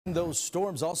Those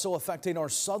storms also affecting our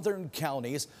southern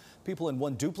counties. People in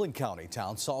one Duplin County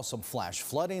town saw some flash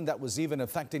flooding that was even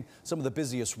affecting some of the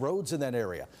busiest roads in that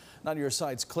area. 9 on your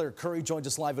side's Claire Curry joins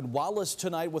us live in Wallace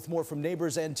tonight with more from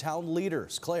neighbors and town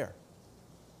leaders. Claire.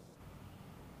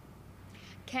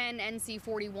 Ken,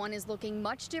 NC-41 is looking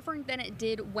much different than it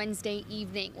did Wednesday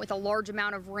evening, with a large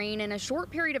amount of rain in a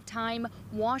short period of time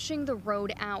washing the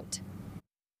road out.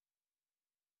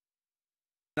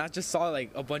 I just saw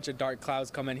like a bunch of dark clouds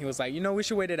coming. He was like, we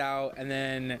should wait it out. And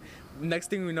then next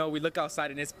thing we know, we look outside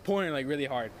and it's pouring like really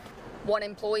hard. One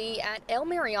employee at El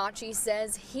Mariachi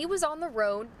says he was on the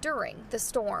road during the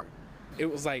storm.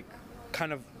 It was like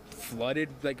kind of flooded,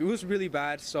 like it was really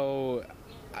bad. So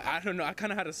I don't know, I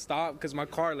kind of had to stop because my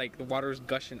car, like the water was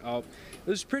gushing up. It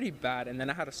was pretty bad. And then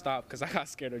I had to stop because I got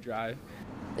scared to drive.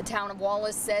 The town of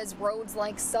Wallace says roads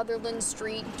like Sutherland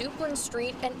Street, Duplin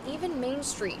Street, and even Main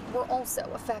Street were also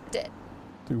affected.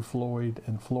 Through Floyd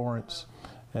and Florence,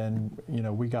 and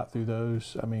we got through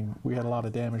those. I mean, we had a lot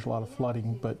of damage, a lot of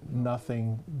flooding, but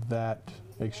nothing that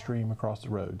extreme across the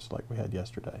roads like we had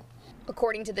yesterday.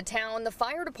 According to the town, the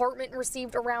fire department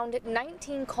received around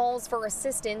 19 calls for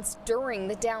assistance during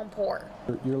the downpour.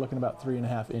 You're looking about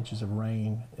 3.5 inches of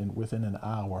rain within an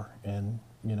hour, and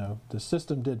the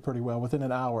system did pretty well. Within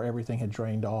an hour, everything had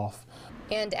drained off.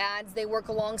 And adds they work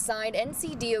alongside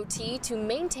NCDOT to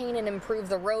maintain and improve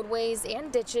the roadways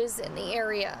and ditches in the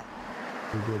area.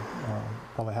 We did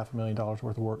probably $500,000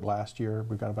 worth of work last year.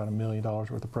 We've got about $1 million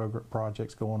worth of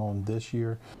projects going on this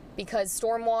year. Because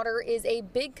stormwater is a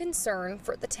big concern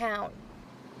for the town.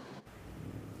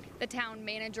 The town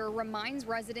manager reminds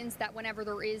residents that whenever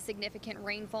there is significant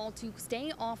rainfall to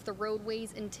stay off the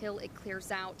roadways until it clears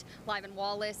out. Live in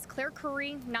Wallace, Claire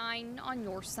Curry, 9 on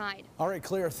your side. All right,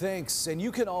 Claire, thanks. And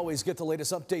you can always get the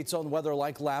latest updates on weather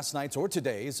like last night's or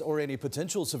today's or any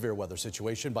potential severe weather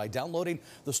situation by downloading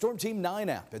the Storm Team 9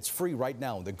 app. It's free right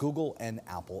now in the Google and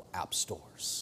Apple app stores.